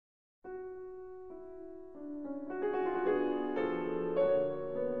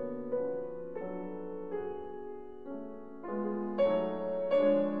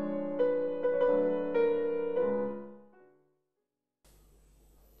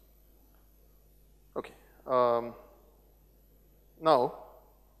Okay. Now,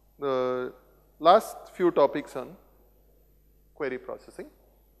 the last few topics on query processing.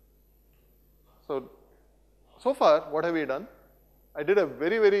 So far, what have we done? I did a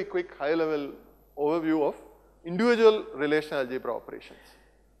very, very quick high-level overview of individual relational algebra operations.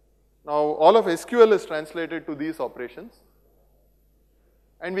 Now, all of SQL is translated to these operations,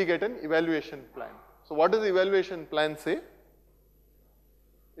 and we get an evaluation plan. So, what does the evaluation plan say?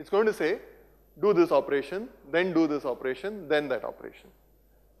 It's going to say, do this operation, then do this operation, then that operation.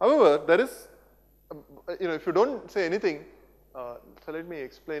 However, there is, if you don't say anything, so let me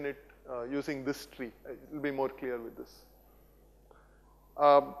explain it using this tree. It will be more clear with this.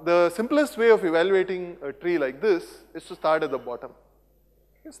 The simplest way of evaluating a tree like this is to start at the bottom.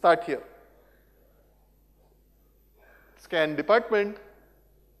 Okay, start here. Scan department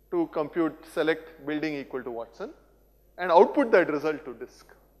to compute select building equal to Watson and output that result to disk.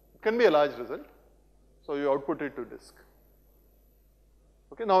 It can be a large result, so you output it to disk.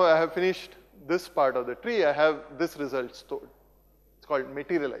 Okay, now I have finished this part of the tree. I have this result stored. It's called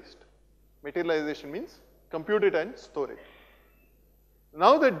materialized. Materialization means compute it and store it.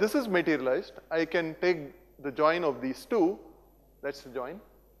 Now that this is materialized, I can take the join of these two, that's the join.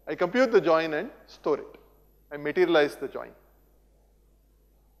 I compute the join and store it. I materialize the join.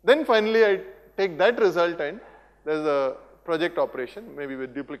 Then finally, I take that result and there's a project operation, maybe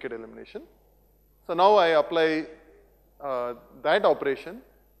with duplicate elimination. So now I apply that operation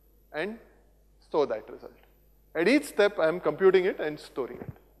and store that result. At each step, I am computing it and storing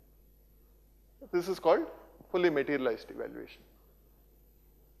it. This is called fully materialized evaluation.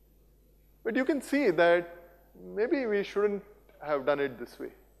 But you can see that maybe we shouldn't have done it this way.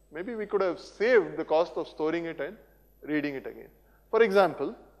 Maybe we could have saved the cost of storing it and reading it again. For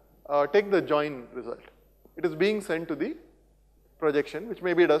example, take the join result. It is being sent to the projection, which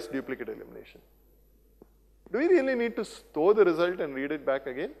maybe does duplicate elimination. Do we really need to store the result and read it back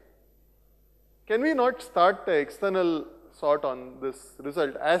again? Can we not start the external sort on this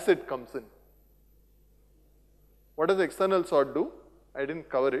result as it comes in? What does the external sort do? I didn't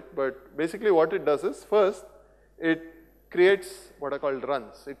cover it, but basically what it does is, first, it creates what are called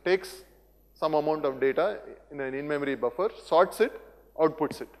runs. It takes some amount of data in an in-memory buffer, sorts it,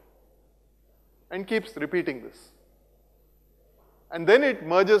 outputs it, and keeps repeating this. And then it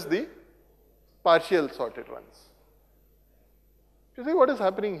merges the partial sorted runs. You see what is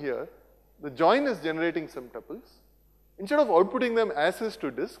happening here? The join is generating some tuples. Instead of outputting them as is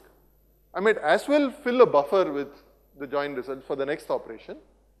to disk, I might as well fill a buffer with the join result for the next operation,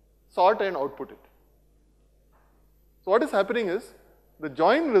 sort and output it. So what is happening is, the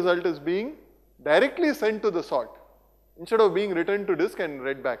join result is being directly sent to the sort, instead of being returned to disk and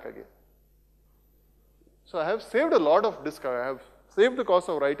read back again. So I have saved a lot of disk, I have saved the cost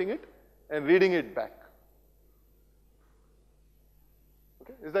of writing it and reading it back.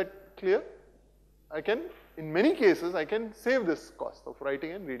 Okay, is that clear? I can, in many cases, I can save this cost of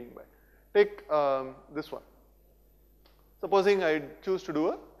writing and reading back. Take this one. Supposing I choose to do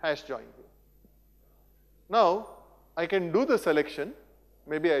a hash join here. Now, I can do the selection,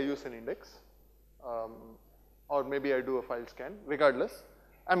 maybe I use an index, or maybe I do a file scan, regardless.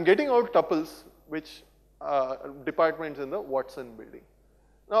 I'm getting out tuples which departments in the Watson building.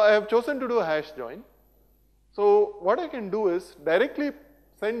 Now, I have chosen to do a hash join. So, what I can do is directly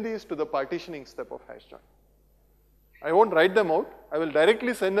send these to the partitioning step of hash join. I won't write them out, I will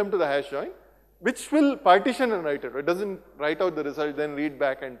directly send them to the hash join, which will partition and write it. It doesn't write out the result, then read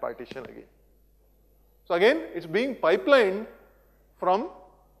back and partition again. So again, it's being pipelined from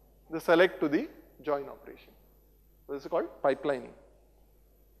the select to the join operation. So this is called pipelining.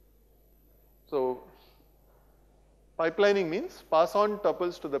 So pipelining means pass on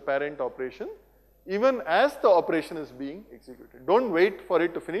tuples to the parent operation even as the operation is being executed. Don't wait for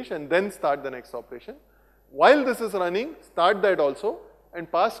it to finish and then start the next operation. While this is running, start that also and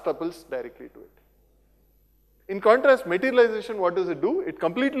pass tuples directly to it. In contrast, materialization, what does it do? It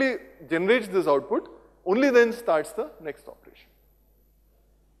completely generates this output, only then starts the next operation.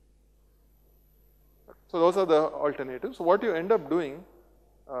 So those are the alternatives. So what you end up doing,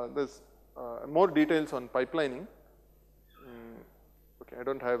 there's more details on pipelining. Okay, I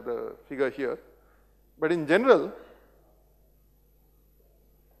don't have the figure here. But in general,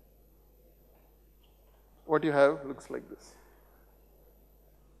 what you have looks like this.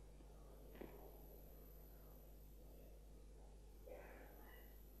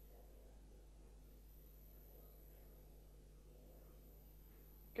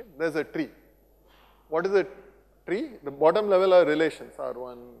 Okay, there's a tree. What is a tree? The bottom level are relations,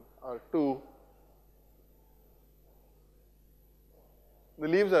 R1, R2. The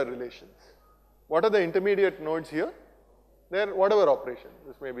leaves are relations. What are the intermediate nodes here? They're whatever operation.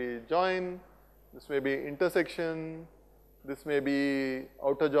 This may be join, this may be intersection, this may be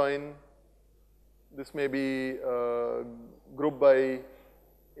outer join, this may be group by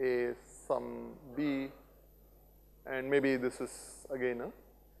a some B, and maybe this is again a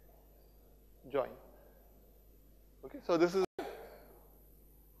join. Okay, so this is a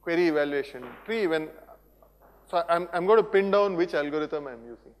query evaluation tree. So I'm going to pin down which algorithm I'm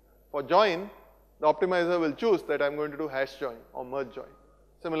using. For join, the optimizer will choose that I'm going to do hash join or merge join.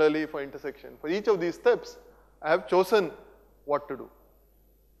 Similarly for intersection, for each of these steps, I have chosen what to do.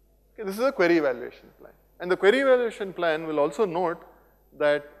 Okay, this is a query evaluation plan. And the query evaluation plan will also note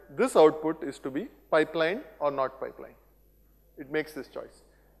that this output is to be pipelined or not pipelined. It makes this choice.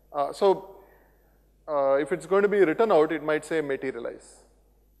 If it's going to be written out, it might say materialize.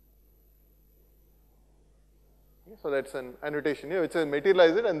 Okay, so that's an annotation here which says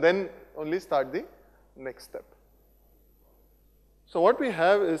materialize it and then only start the next step. So what we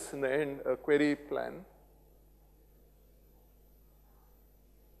have is in the end a query plan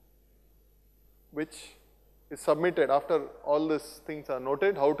which is submitted after all these things are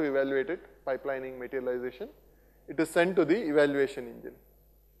noted, how to evaluate it, pipelining, materialization. It is sent to the evaluation engine,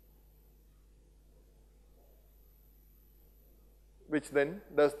 which then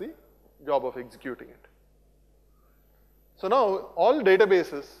does the job of executing it. So now all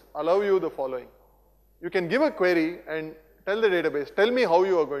databases allow you the following. You can give a query and tell the database, tell me how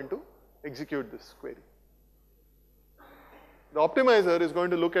you are going to execute this query. The optimizer is going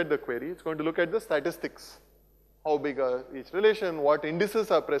to look at the query, it's going to look at the statistics. How big are each relation, what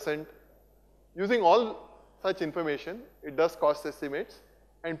indices are present. Using all such information, it does cost estimates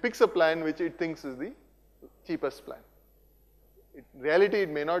and picks a plan which it thinks is the cheapest plan. In reality, it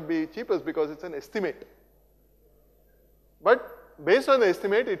may not be cheapest because it's an estimate. But based on the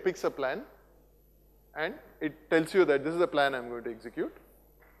estimate, it picks a plan and it tells you that this is the plan I'm going to execute.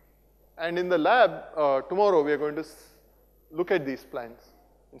 And in the lab, tomorrow we are going to look at these plans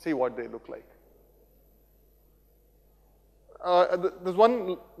and see what they look like. There's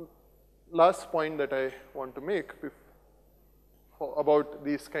one last point that I want to make about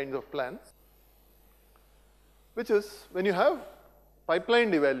these kinds of plans, which is when you have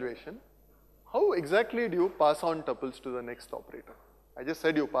pipelined evaluation, how exactly do you pass on tuples to the next operator? I just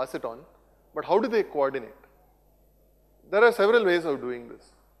said you pass it on, but how do they coordinate? There are several ways of doing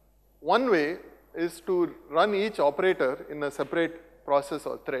this. One way is to run each operator in a separate process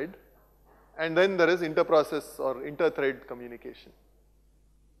or thread, and then there is inter-process or inter-thread communication.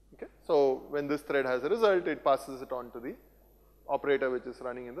 Okay? So when this thread has a result, it passes it on to the operator which is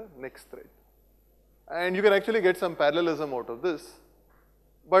running in the next thread. And you can actually get some parallelism out of this.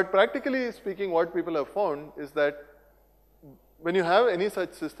 But practically speaking, what people have found is that when you have any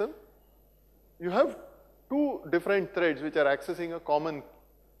such system, you have two different threads which are accessing a common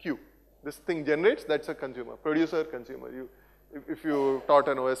queue. This thing generates, that's a consumer, producer, consumer. If you taught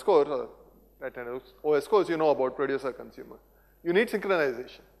an OS course or at an OS course, you know about producer, consumer. You need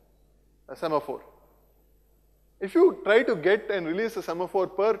synchronization, a semaphore. If you try to get and release a semaphore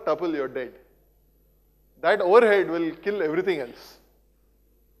per tuple, you're dead. That overhead will kill everything else.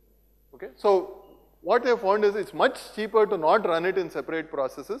 Okay? So what they have found is it's much cheaper to not run it in separate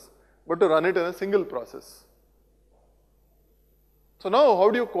processes, but to run it in a single process. So now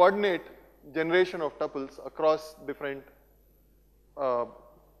how do you coordinate generation of tuples across different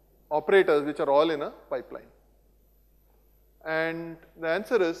operators which are all in a pipeline? And the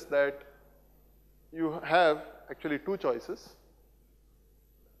answer is that you have actually two choices.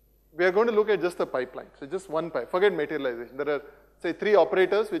 We are going to look at just the pipeline. So just one pipe, forget materialization. There are say 3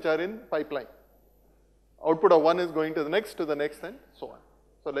 operators which are in pipeline. Output of one is going to the next and so on.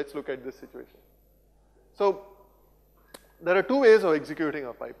 So let's look at this situation. So there are 2 ways of executing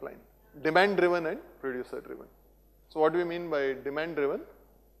a pipeline, demand driven and producer driven. So what do we mean by demand driven?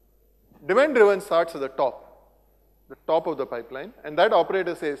 Demand driven starts at the top of the pipeline, and that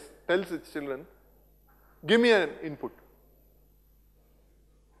operator tells its children, give me an input.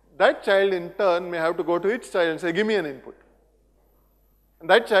 That child in turn may have to go to its child and say, give me an input. And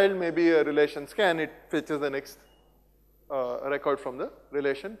that child may be a relation scan, it fetches the next record from the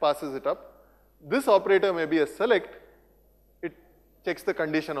relation, passes it up. This operator may be a select, it checks the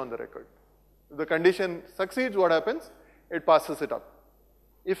condition on the record. If the condition succeeds, what happens? It passes it up.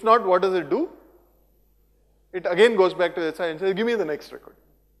 If not, what does it do? It again goes back to the side and says, give me the next record.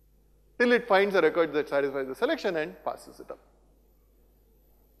 Till it finds a record that satisfies the selection and passes it up.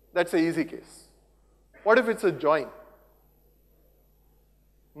 That's an easy case. What if it's a join?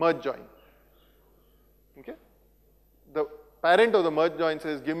 Merge join. Okay? The parent of the merge join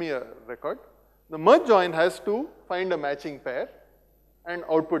says, give me a record. The merge join has to find a matching pair and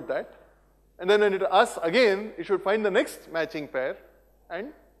output that. And then when it asks again, it should find the next matching pair and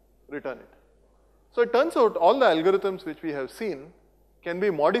return it. So it turns out all the algorithms which we have seen can be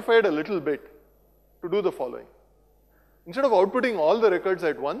modified a little bit to do the following. Instead of outputting all the records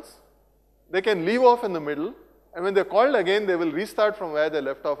at once, they can leave off in the middle, and when they're called again, they will restart from where they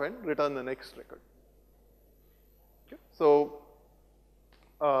left off and return the next record. Okay. So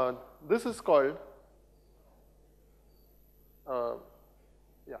this is called,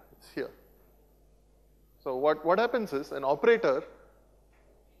 it's here. So what happens is an operator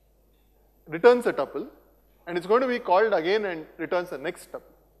returns a tuple, and it's going to be called again and returns the next tuple.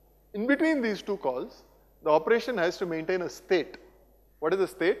 In between these two calls, the operation has to maintain a state. What is the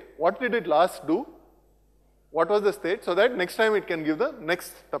state? What did it last do? What was the state? So that next time it can give the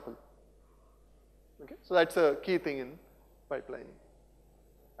next tuple. Okay? So that's a key thing in pipelining.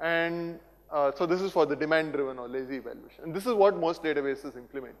 And so this is for the demand-driven or lazy evaluation. And this is what most databases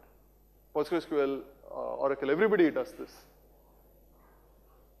implement. PostgreSQL, Oracle, everybody does this.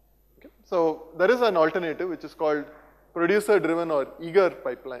 Okay? So there is an alternative which is called producer-driven or eager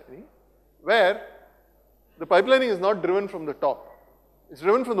pipelining, where the pipelining is not driven from the top. It's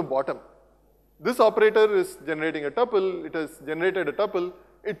driven from the bottom. This operator is generating a tuple, it has generated a tuple,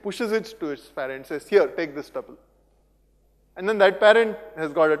 it pushes it to its parent, says, here, take this tuple. And then that parent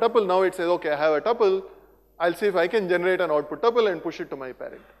has got a tuple, now it says, okay, I have a tuple, I'll see if I can generate an output tuple and push it to my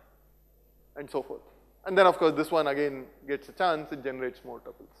parent, and so forth. And then of course this one again gets a chance, it generates more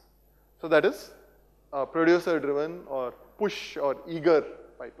tuples. So that is producer-driven or push or eager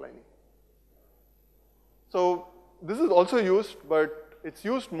pipelining. So this is also used, but it's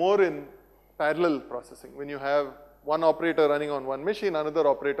used more in parallel processing. When you have one operator running on one machine, another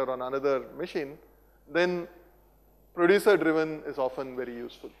operator on another machine, then producer-driven is often very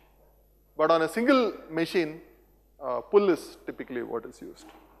useful. But on a single machine, pull is typically what is used.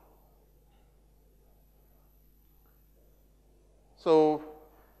 So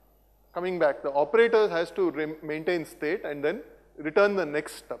coming back, the operator has to maintain state and then return the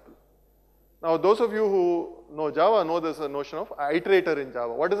next tuple. Now those of you who know Java know there's a notion of iterator in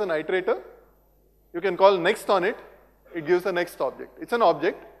Java. What is an iterator? You can call next on it, it gives the next object. It's an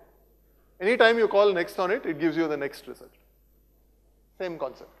object. Anytime you call next on it, it gives you the next result. Same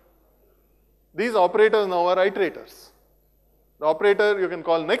concept. These operators now are iterators. The operator, you can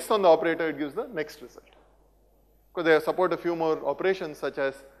call next on the operator, it gives the next result. Because they support a few more operations such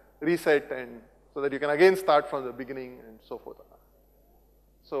as reset, and so that you can again start from the beginning and so forth.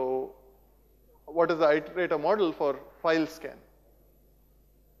 So what is the iterator model for file scan?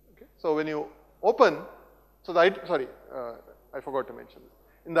 Okay. So when you open, so I forgot to mention this.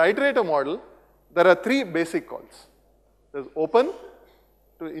 In the iterator model, there are three basic calls. There's open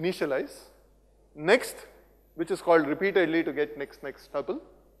to initialize, next, which is called repeatedly to get next tuple,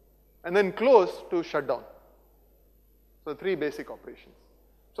 and then close to shut down. So three basic operations.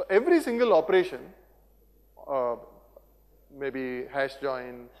 So every single operation, maybe hash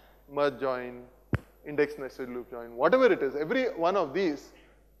join, merge join, index nested loop join, whatever it is, every one of these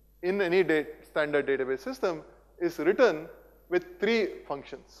in any standard database system is written with three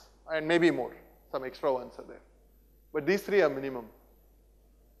functions and maybe more. Some extra ones are there. But these three are minimum.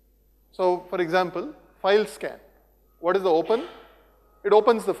 So for example, file scan. What is the open? It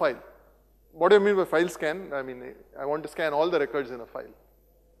opens the file. What do you mean by file scan? I mean, I want to scan all the records in a file.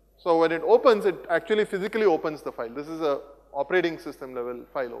 So when it opens, it actually physically opens the file. This is a operating system level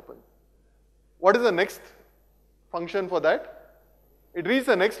file open. What is the next function for that? It reads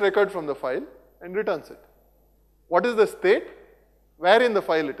the next record from the file and returns it. What is the state? Where in the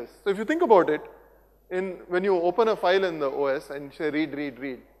file it is. So if you think about it, when you open a file in the OS and say read,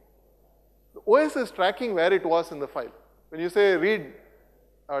 the OS is tracking where it was in the file. When you say read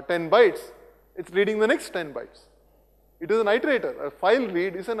 10 bytes, it's reading the next 10 bytes. It is an iterator. A file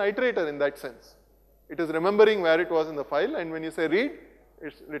read is an iterator in that sense. It is remembering where it was in the file, and when you say read,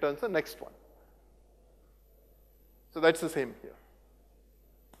 it returns the next one. So that's the same here.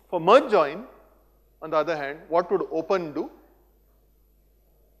 For merge join, on the other hand, what would open do?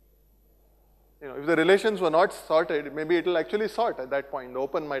 You know, if the relations were not sorted, maybe it will actually sort at that point. The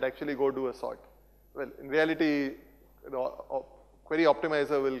open might actually go do a sort. Well, in reality, the query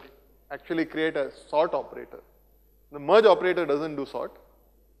optimizer will actually create a sort operator. The merge operator doesn't do sort.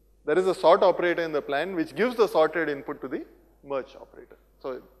 There is a sort operator in the plan which gives the sorted input to the merge operator.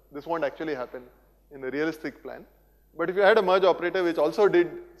 So this won't actually happen in the realistic plan. But if you had a merge operator which also did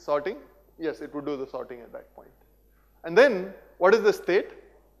sorting, yes, it would do the sorting at that point. And then, what is the state?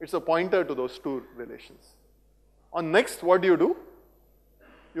 It's a pointer to those two relations. On next, what do?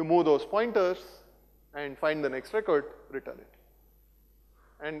 You move those pointers and find the next record, return it.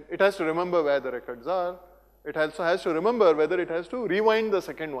 And it has to remember where the records are. It also has to remember whether it has to rewind the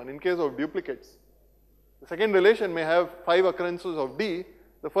second one in case of duplicates. The second relation may have 5 occurrences of D.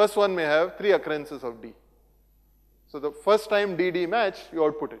 The first one may have 3 occurrences of D. So the first time D match, you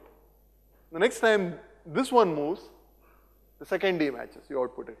output it. The next time this one moves, the second D matches, you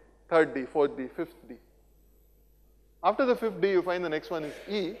output it. Third D, fourth D, fifth D. After the fifth D, you find the next one is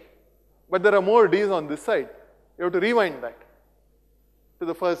E, but there are more Ds on this side. You have to rewind that to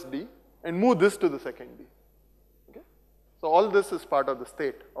the first D and move this to the second D. Okay? So all this is part of the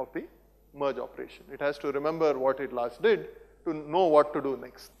state of the merge operation. It has to remember what it last did to know what to do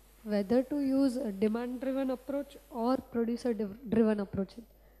next. Whether to use a demand-driven approach or producer-driven approach,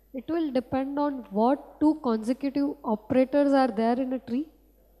 it will depend on what 2 consecutive operators are there in a tree.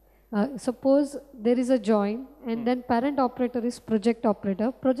 Suppose there is a join and then parent operator is project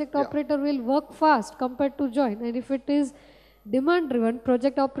operator. Project operator will work fast compared to join, and if it is demand-driven,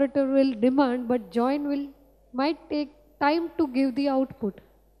 project operator will demand, but join might take time to give the output.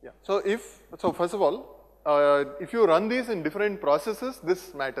 Yeah. So first of all, if you run these in different processes,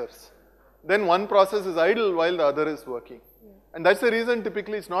 this matters. Then one process is idle while the other is working. Yeah. And that's the reason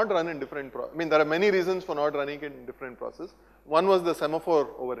typically it's not run in different I mean, there are many reasons for not running it in different processes. One was the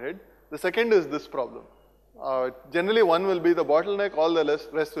semaphore overhead. The second is this problem. Generally one will be the bottleneck, all the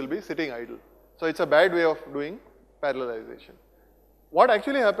rest will be sitting idle. So it's a bad way of doing parallelization. What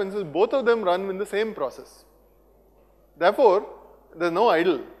actually happens is both of them run in the same process. Therefore, there's no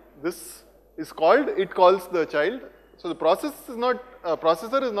idle. This is called, it calls the child. So the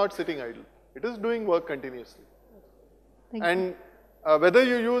processor is not sitting idle. It is doing work continuously. And whether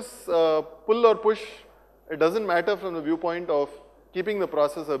you use pull or push, it doesn't matter from the viewpoint of keeping the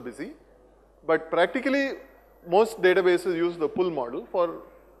processor busy. But practically, most databases use the pull model for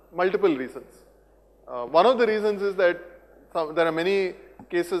multiple reasons. One of the reasons is that there are many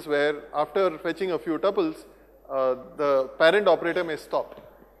cases where after fetching a few tuples, the parent operator may stop.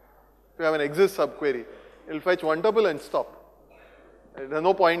 If you have an exist subquery, it will fetch one tuple and stop. There's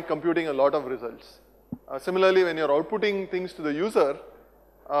no point computing a lot of results. Similarly, when you're outputting things to the user,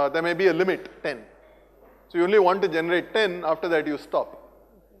 there may be a limit, 10. So you only want to generate 10, after that you stop.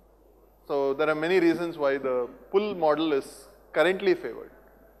 So there are many reasons why the pull model is currently favored.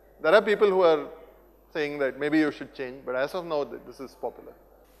 There are people who are saying that maybe you should change, but as of now, this is popular.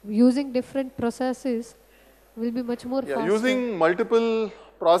 Using different processes will be much more faster. Using multiple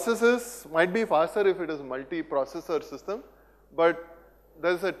processes might be faster if it is multi-processor system, but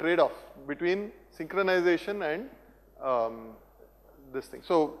there's a trade-off between synchronization and this thing.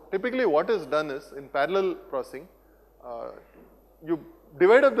 So typically what is done is, in parallel processing, you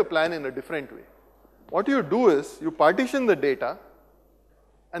divide up the plan in a different way. What you do is, you partition the data,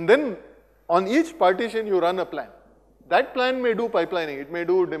 and then on each partition you run a plan. That plan may do pipelining, it may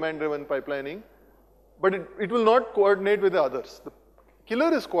do demand-driven pipelining, but it will not coordinate with the others. The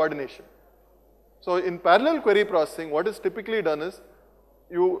killer is coordination. So in parallel query processing, what is typically done is,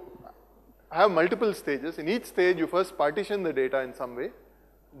 you have multiple stages. In each stage, you first partition the data in some way,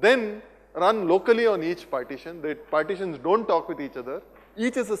 then run locally on each partition. The partitions don't talk with each other.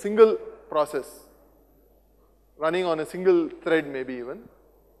 Each is a single process, running on a single thread maybe even,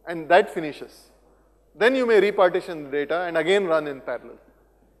 and that finishes. Then you may repartition the data and again run in parallel.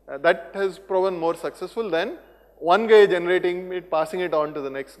 That has proven more successful than one guy generating it, passing it on to the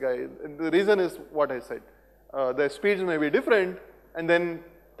next guy. And the reason is what I said. The speeds may be different, and then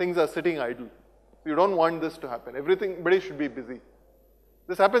things are sitting idle. You don't want this to happen. Everybody should be busy.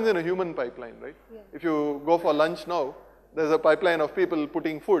 This happens in a human pipeline, right? Yeah. If you go for lunch now, there's a pipeline of people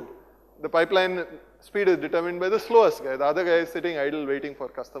putting food. The pipeline speed is determined by the slowest guy. The other guy is sitting idle waiting for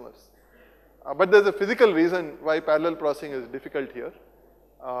customers. But there's a physical reason why parallel processing is difficult here.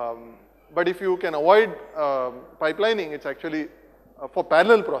 But if you can avoid pipelining, it's actually for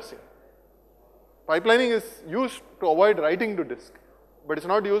parallel processing. Pipelining is used to avoid writing to disk, but it's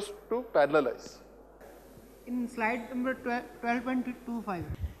not used to parallelize. In slide number 12.25,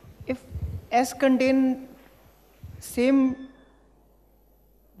 if S contain same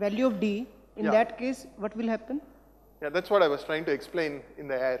value of D, in that case, what will happen? Yeah, that's what I was trying to explain in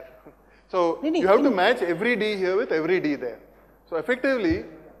the air. So you have to match every D here with every D there. So effectively,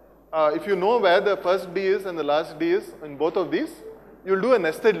 if you know where the first D is and the last D is in both of these, you'll do a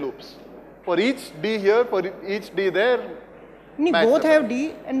nested loops. For each D here, for each D there. Both have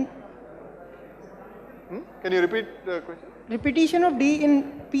D and... Can you repeat the question? Repetition of D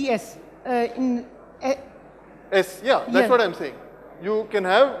in PS, S, yeah, that's what I'm saying. You can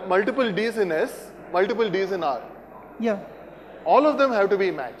have multiple Ds in S, multiple Ds in R. Yeah. All of them have to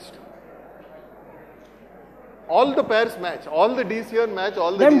be matched. all the pairs match, all the D's here match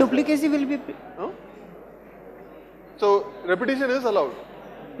all the Then D's duplicacy will be there. So repetition is allowed.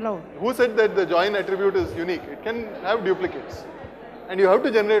 allowed. Who said that the join attribute is unique? It can have duplicates. And you have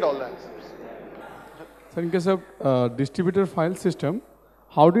to generate all the answers. So in case of distributed file system,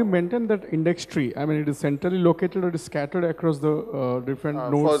 how do you maintain that index tree? I mean, it is centrally located or it is scattered across the different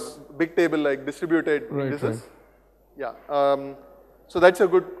nodes? For big table like distributed indices. Right. Yeah. So that's a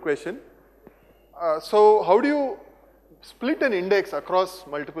good question. So how do you split an index across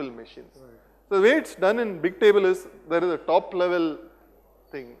multiple machines? Right. So the way it's done in big table is there is a top level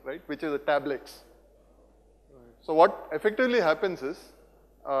thing, right, which is the tablets. Right. So what effectively happens is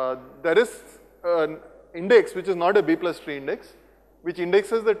there is an index which is not a B plus tree index, which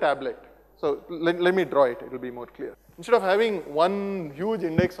indexes the tablet. So let me draw it, it will be more clear. Instead of having one huge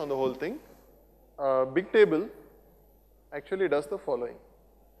index on the whole thing, big table actually does the following.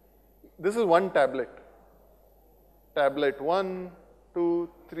 This is one tablet. Tablet 1, 2,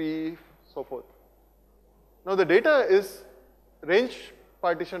 3, so forth. Now the data is range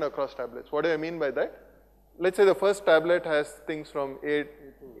partitioned across tablets. What do I mean by that? Let's say the first tablet has things from A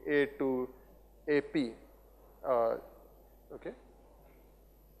to AP. Okay.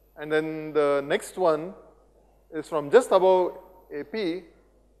 And then the next one is from just above AP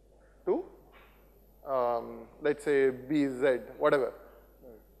to let's say BZ, whatever,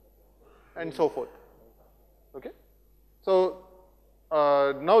 and so forth. Okay. So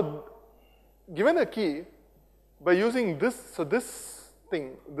now given a key, by using this, so this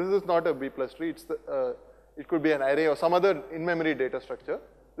thing, this is not a B plus tree, it's the, it could be an array or some other in-memory data structure.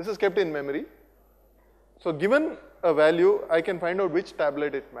 This is kept in memory. So given a value, I can find out which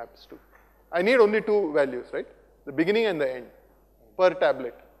tablet it maps to. I need only two values, right? The beginning and the end per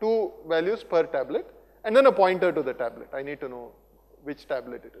tablet. Two values per tablet and then a pointer to the tablet. I need to know which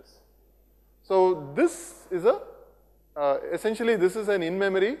tablet it is. So this is a, essentially this is an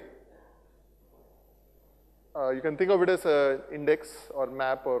in-memory. You can think of it as an index or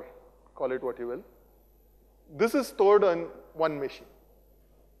map or call it what you will. This is stored on one machine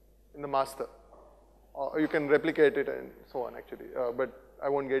in the master. You can replicate it and so on actually, but I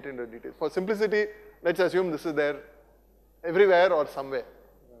won't get into details. For simplicity, let's assume this is there everywhere or somewhere.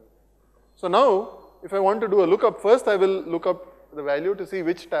 So now, if I want to do a lookup, first I will look up the value to see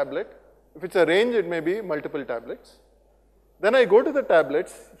which tablet. If it's a range, it may be multiple tablets. Then I go to the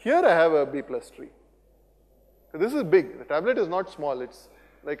tablets. Here I have a B plus tree. So this is big. The tablet is not small. It's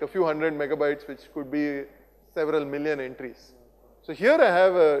like a few hundred megabytes, which could be several million entries. So here I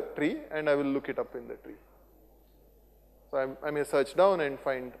have a tree and I will look it up in the tree. So I may search down and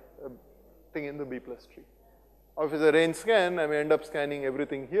find a thing in the B plus tree. Or if it's a range scan, I may end up scanning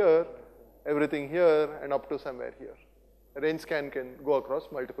everything here, and up to somewhere here. A range scan can go across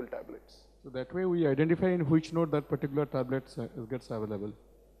multiple tablets. So that way we identify in which node that particular tablet gets available.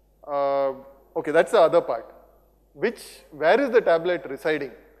 Okay, that's the other part. Where is the tablet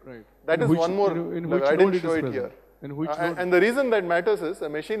residing? Right. That is one more, I didn't show it here. In which node? And the reason that matters is a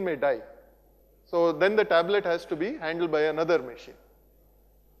machine may die. So then the tablet has to be handled by another machine.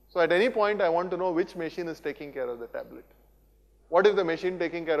 So at any point I want to know which machine is taking care of the tablet. What if the machine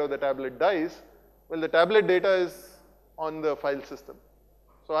taking care of the tablet dies? Well, the tablet data is on the file system.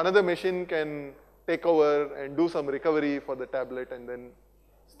 So another machine can take over and do some recovery for the tablet and then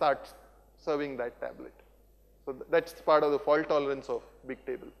start serving that tablet. So that's part of the fault tolerance of big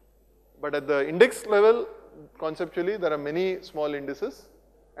table. But at the index level, conceptually, there are many small indices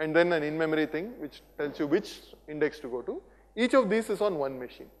and then an in-memory thing which tells you which index to go to. Each of these is on one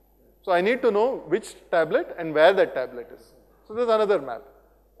machine. So I need to know which tablet and where that tablet is. So there's another map,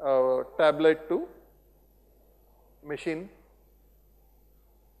 tablet to machine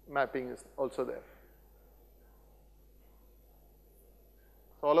mapping is also there.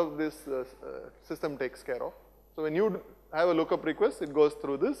 So all of this system takes care of. So when you have a lookup request, it goes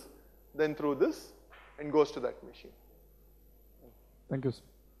through this, then through this, and goes to that machine. Thank you, sir.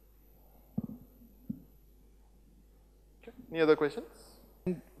 Okay. Any other questions?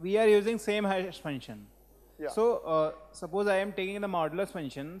 We are using same hash function. Yeah. So suppose I am taking the modulus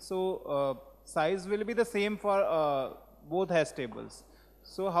function, so size will be the same for both hash tables.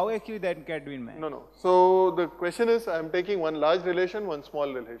 So how actually that can be managed? No. So the question is, I am taking one large relation, one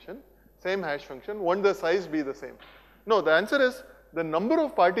small relation, same hash function, won't the size be the same? No, the answer is the number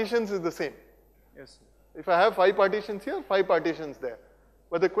of partitions is the same. Yes. If I have 5 partitions here, 5 partitions there.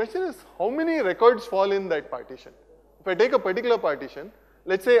 But the question is, how many records fall in that partition? If I take a particular partition,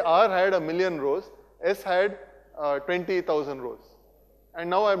 let's say R had 1,000,000 rows, S had 20,000 rows. And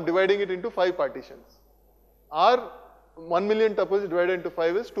now I'm dividing it into 5 partitions. R, 1,000,000 tuples divided into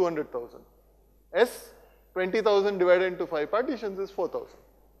 5 is 200,000. S, 20,000 divided into 5 partitions is 4,000.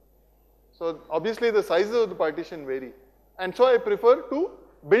 So obviously the sizes of the partition vary. And so I prefer to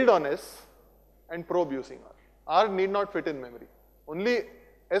build on S and probe using R. R need not fit in memory. Only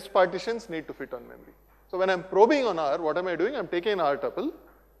S partitions need to fit on memory. So when I'm probing on R, what am I doing? I'm taking an R tuple,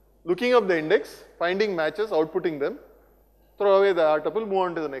 looking up the index, finding matches, outputting them, throw away the R tuple, move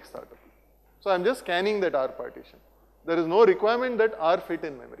on to the next R tuple. So I'm just scanning that R partition. There is no requirement that R fit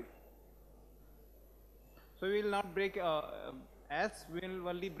in memory. So we will not break S, we will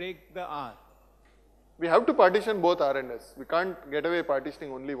only break the R. We have to partition both R and S. We can't get away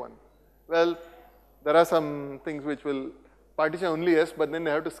partitioning only one. Well, there are some things which will partition only S, but then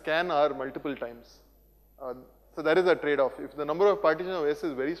they have to scan R multiple times. So that is a trade-off. If the number of partitions of S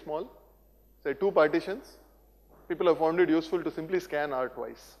is very small, say 2 partitions, people have found it useful to simply scan R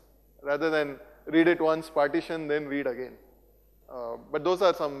twice, rather than read it once, partition, then read again. But those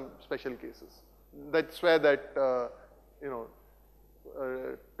are some special cases. That's where that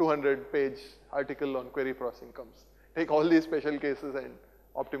 200-page article on query processing comes. Take all these special cases and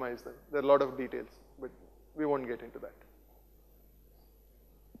optimize them. There are a lot of details, but we won't get into that.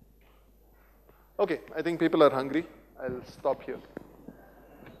 Okay, I think people are hungry. I'll stop here.